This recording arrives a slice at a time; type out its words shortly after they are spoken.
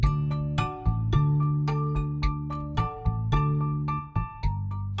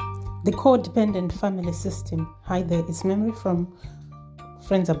The codependent family system. Hi there, it's Memory from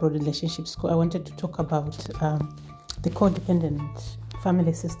Friends Abroad Relationship School. I wanted to talk about the codependent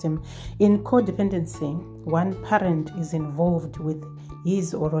family system. In codependency, one parent is involved with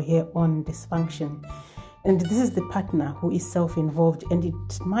his or her own dysfunction. And this is the partner who is self-involved, and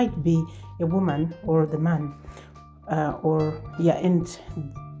it might be a woman or the man, and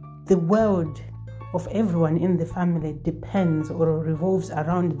the world of everyone in the family depends or revolves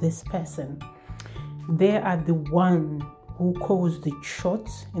around this person. They are the one who calls the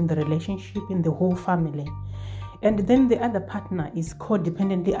shots in the relationship, in the whole family. And then the other partner is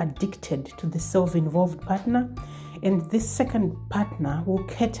codependently addicted to the self-involved partner. And this second partner will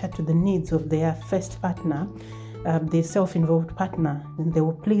cater to the needs of their first partner, the self-involved partner. And they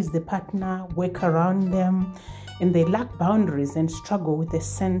will please the partner, work around them, and they lack boundaries and struggle with a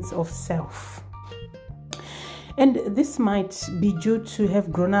sense of self. And this might be due to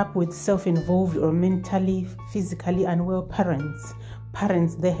have grown up with self-involved or mentally, physically unwell parents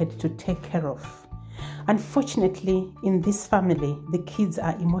they had to take care of. Unfortunately, in this family, the kids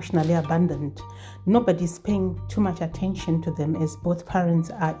are emotionally abandoned. Nobody's paying too much attention to them, as both parents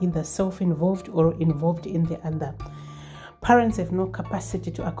are either self-involved or involved in the other. Parents have no capacity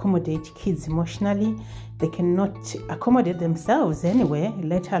to accommodate kids emotionally. They cannot accommodate themselves anyway,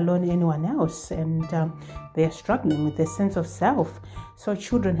 let alone anyone else. And they are struggling with a sense of self. So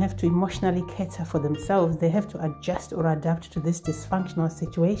children have to emotionally cater for themselves. They have to adjust or adapt to this dysfunctional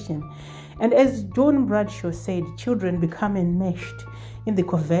situation. And as John Bradshaw said, children become enmeshed in the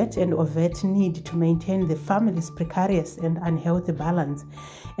covert and overt need to maintain the family's precarious and unhealthy balance.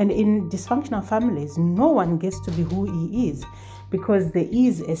 And in dysfunctional families, no one gets to be who he is, because there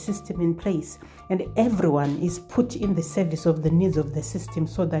is a system in place and everyone is put in the service of the needs of the system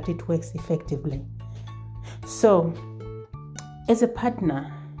so that it works effectively. So, as a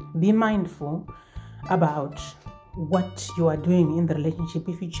partner, be mindful about what you are doing in the relationship.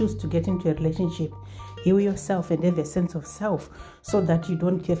 If you choose to get into a relationship, heal yourself and have a sense of self so that you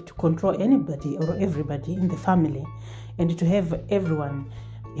don't have to control anybody or everybody in the family, and to have everyone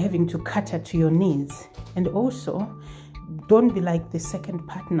having to cater to your needs. And also, don't be like the second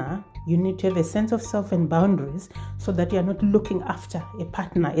partner. You need to have a sense of self and boundaries so that you are not looking after a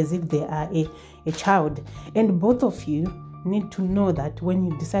partner as if they are a child. And both of you need to know that when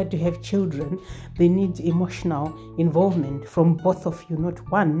you decide to have children, they need emotional involvement from both of you, not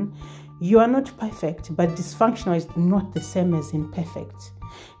one. You are not perfect, but dysfunctional is not the same as imperfect.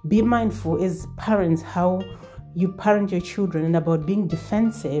 Be mindful as parents how you parent your children, and about being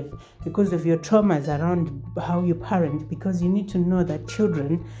defensive because of your traumas around how you parent, because you need to know that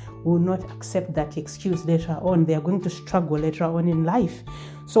children will not accept that excuse later on. They are going to struggle later on in life.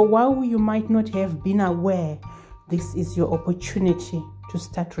 So while you might not have been aware, this is your opportunity to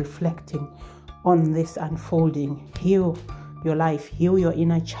start reflecting on this unfolding. Heal your life, heal your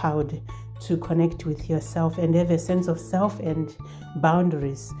inner child, to connect with yourself and have a sense of self and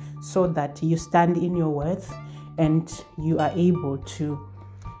boundaries so that you stand in your worth and you are able to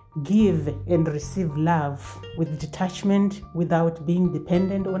give and receive love with detachment, without being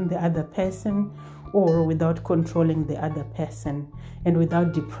dependent on the other person or without controlling the other person, and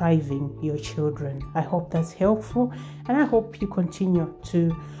without depriving your children. I hope that's helpful, and I hope you continue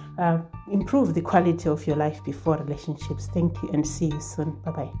to improve the quality of your life before relationships. Thank you, and see you soon.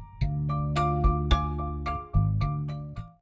 Bye-bye.